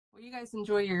Well, you guys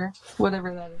enjoy your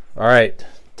whatever that is. All right.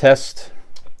 Test.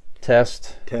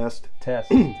 Test. Test.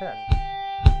 Test. Test.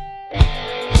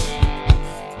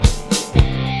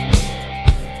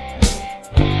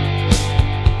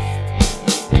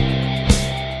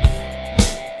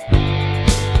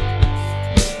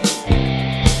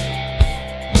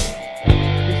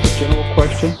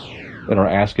 Question in our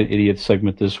Ask an Idiot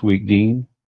segment this week, Dean.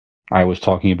 I was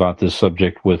talking about this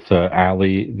subject with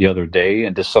Allie the other day,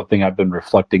 and just something I've been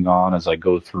reflecting on as I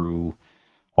go through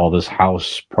all this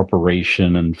house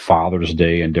preparation and Father's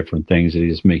Day and different things. It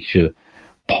just makes you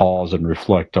pause and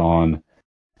reflect on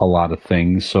a lot of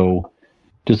things. So,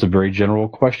 just a very general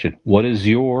question: what is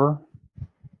your,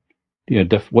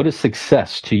 what is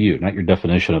success to you? Not your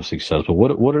definition of success, but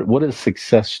what is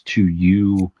success to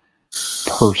you?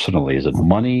 Personally, is it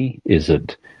money?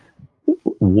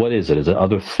 What is it? Is it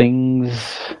other things?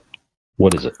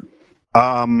 What is it?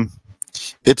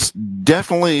 It's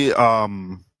definitely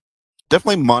money.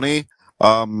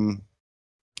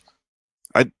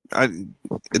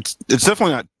 It's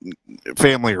definitely not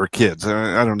family or kids.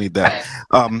 I don't need that.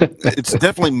 It's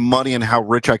definitely money and how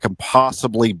rich I can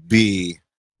possibly be.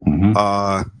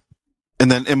 Mm-hmm.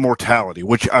 And then immortality,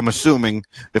 which I'm assuming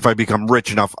if I become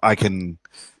rich enough, I could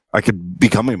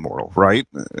become immortal, right?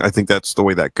 I think that's the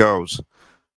way that goes.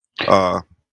 I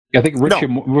think rich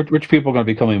people are going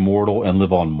to become immortal and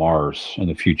live on Mars in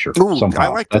the future. Ooh, somehow. I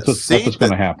like that's what's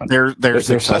going to happen. They're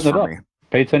success setting it for up. me.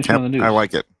 Pay attention on the news. I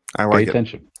like it. Pay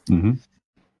attention.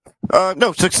 Mm-hmm.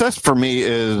 No, success for me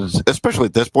is, especially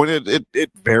at this point,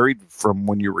 it varied from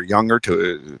when you were younger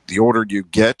to the older you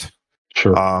get.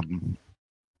 Sure.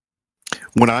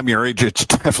 When I'm your age, it's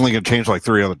definitely going to change like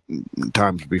 3 other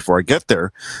times before I get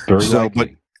there. Very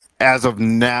likely. But as of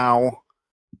now,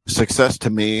 success to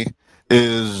me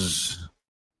is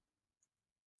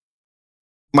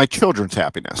my children's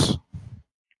happiness.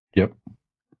 Yep.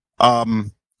 I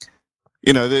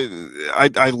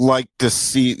like to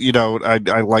see,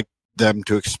 I like them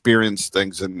to experience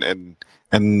things and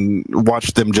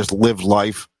watch them just live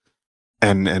life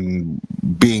and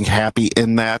being happy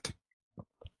in that.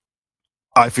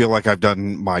 I feel like I've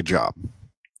done my job.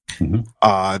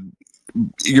 Mm-hmm.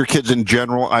 Your kids in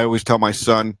general, I always tell my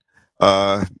son,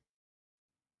 I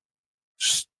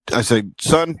say,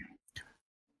 son,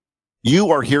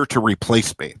 you are here to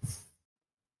replace me.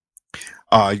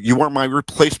 You are my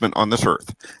replacement on this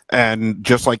earth. And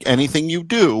just like anything you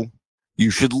do, you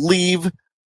should leave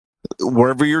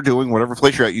wherever you're doing, whatever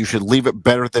place you're at, you should leave it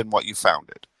better than what you found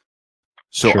it.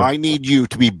 So Sure. I need you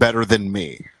to be better than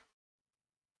me.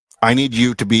 I need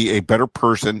you to be a better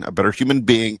person, a better human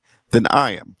being than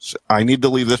I am. So I need to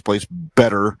leave this place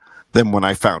better than when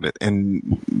I found it.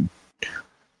 And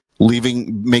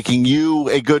making you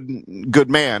a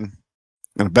good man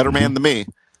and a better man than me,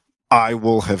 I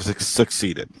will have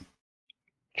succeeded.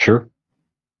 Sure.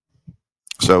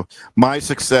 So my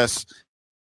success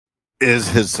is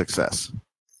his success.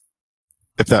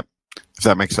 If that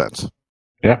makes sense.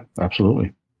 Yeah,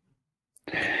 absolutely.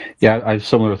 Yeah, I have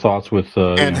similar thoughts with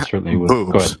certainly with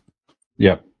boobs. Go ahead.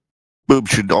 Yeah.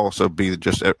 Boobs should also be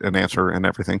just an answer and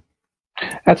everything.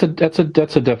 That's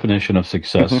a definition of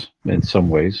success in some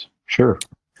ways. Sure.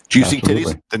 Do you see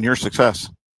titties? Then your success.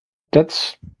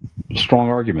 That's a strong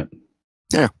argument.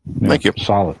 Yeah. Thank you.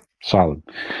 Solid.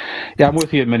 Yeah, I'm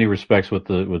with you in many respects with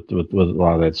a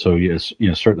lot of that. So yes,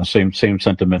 certain same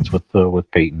sentiments with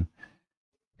Peyton.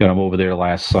 I'm over there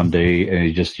last Sunday, and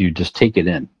you just take it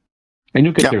in, and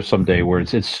you'll get there someday where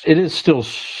it is still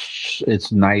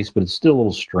it's nice, but it's still a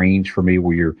little strange for me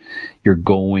where you're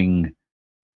going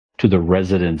to the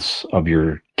residence of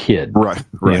your kid. Right.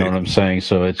 You know what I'm saying?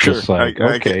 So it's just like,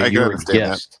 okay, you're a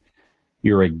guest.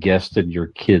 You're a guest in your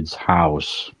kid's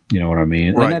house. You know what I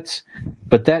mean? Right.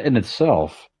 But that in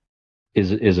itself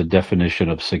is a definition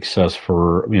of success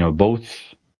for, both,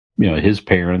 his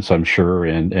parents, I'm sure,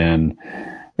 and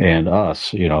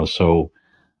us, so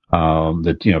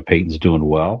that, Peyton's doing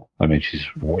well. I mean, she's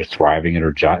thriving in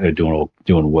her job,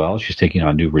 doing well. She's taking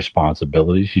on new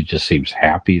responsibilities. She just seems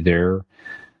happy there.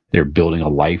 They're building a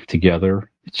life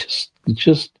together. It's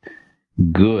just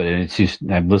good. And it's just,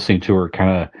 I'm listening to her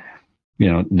kind of,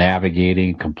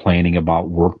 navigating, complaining about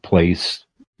workplace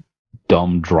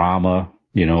dumb drama,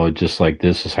 just like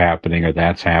this is happening or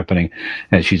that's happening.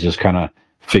 And she's just kind of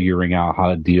figuring out how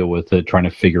to deal with it, trying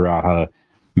to figure out how to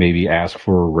maybe ask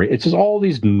for a raise. It's just all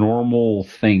these normal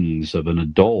things of an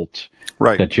adult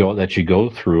that you go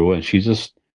through. And she's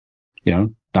just,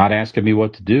 not asking me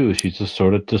what to do. She's just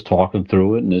sort of just talking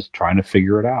through it and just trying to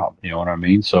figure it out. You know what I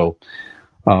mean? So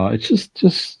it's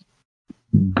just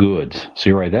good. So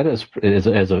you're right. That is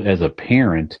as a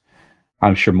parent,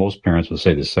 I'm sure most parents would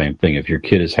say the same thing. If your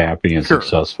kid is happy and Sure.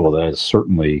 successful, that is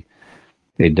certainly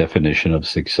a definition of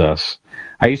success.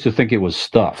 I used to think it was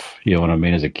stuff. You know what I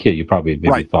mean? As a kid, you probably maybe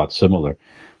Right. thought similar.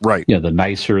 Right. You know, the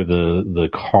nicer the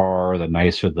car, the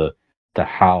nicer the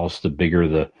house, the bigger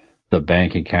the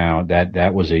bank account.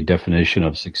 That was a definition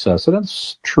of success, and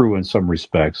that's true in some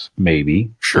respects. Maybe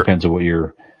Sure. depends on what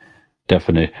your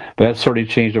definition. But that's sort of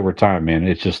changed over time, man.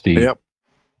 It's just Yep.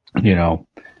 you know,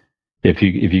 if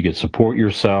you could support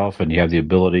yourself and you have the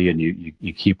ability and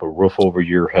you keep a roof over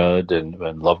your head and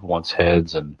loved ones'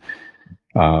 heads, and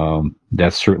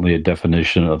that's certainly a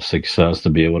definition of success, to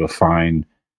be able to find,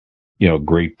 you know, a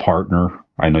great partner.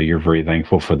 I know you're very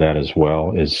thankful for that as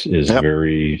well. Is Yep.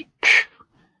 very,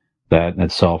 that in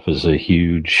itself is a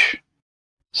huge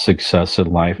success in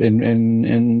life,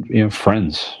 and you know,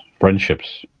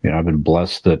 friendships. You know, I've been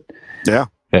blessed that Yeah.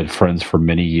 I had friends for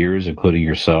many years, including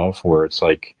yourself, where it's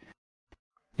like,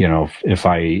 you know, if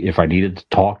I needed to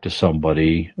talk to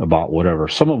somebody about whatever,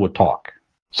 someone would talk.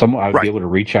 Someone I'd be Right. able to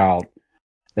reach out,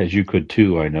 as you could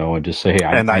too, I know, and just say, hey,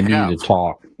 And I I need have. to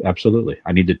talk. Absolutely.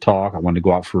 I need to talk. I want to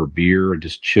go out for a beer and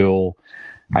just chill.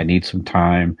 I need some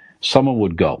time. Someone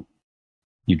would go.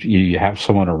 You have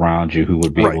someone around you who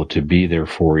would be Right. able to be there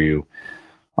for you.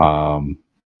 I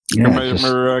Yeah, just,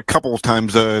 remember a couple of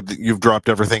times that you've dropped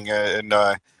everything and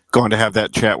gone to have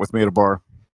that chat with me at a bar.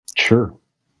 sure.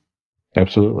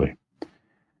 Absolutely.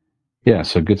 Yeah,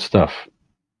 so good stuff.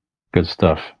 Good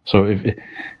stuff. So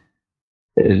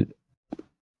and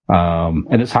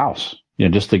his house, you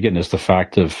know, just again, it's the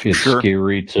fact of it's Sure.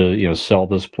 scary to, you know, sell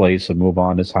this place and move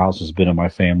on. This house has been in my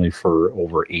family for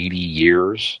over 80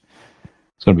 years.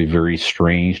 It's going to be very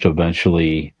strange to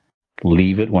eventually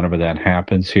leave it whenever that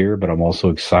happens here. But I'm also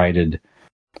excited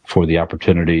for the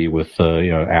opportunity with,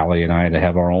 you know, Allie and I to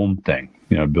have our own thing,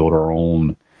 you know, build our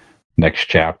own next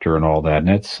chapter and all that. And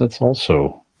that's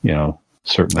also, you know,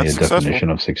 certainly That's a successful. definition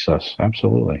of success.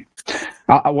 Absolutely.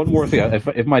 One more thing.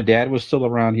 If my dad was still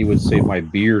around, he would say my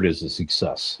beard is a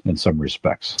success in some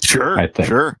respects. Sure. I think.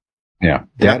 Sure. Yeah.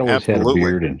 Yeah, Dad always had a absolutely.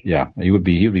 beard, and yeah, he would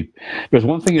be. There's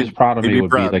one thing he was proud of He'd me be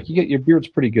would be proud. like, your beard's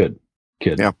pretty good,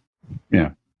 kid. Yeah. Yeah.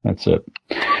 That's it.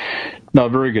 No,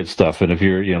 very good stuff. And if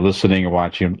you're, you know, listening or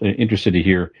watching, I'm interested to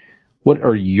hear, what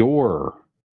are your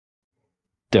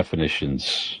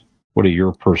definitions? What are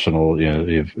your personal,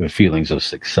 you know, feelings of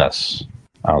success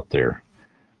out there?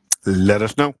 Let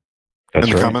us know That's in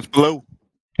the right. comments below.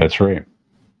 That's right.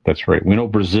 That's right. We know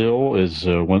Brazil is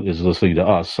listening to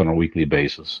us on a weekly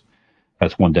basis.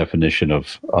 That's one definition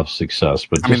of success.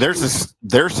 But I mean,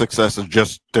 their success is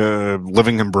just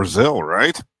living in Brazil,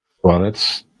 right? Well,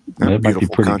 that might be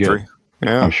beautiful pretty country. good.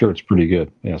 Yeah. I'm sure it's pretty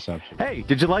good. Yes, absolutely. Hey,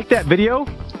 did you like that video?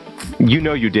 You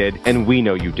know you did, and we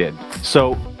know you did.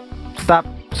 So stop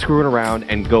screwing around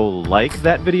and go like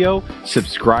that video,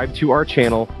 subscribe to our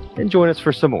channel, and join us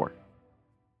for some more.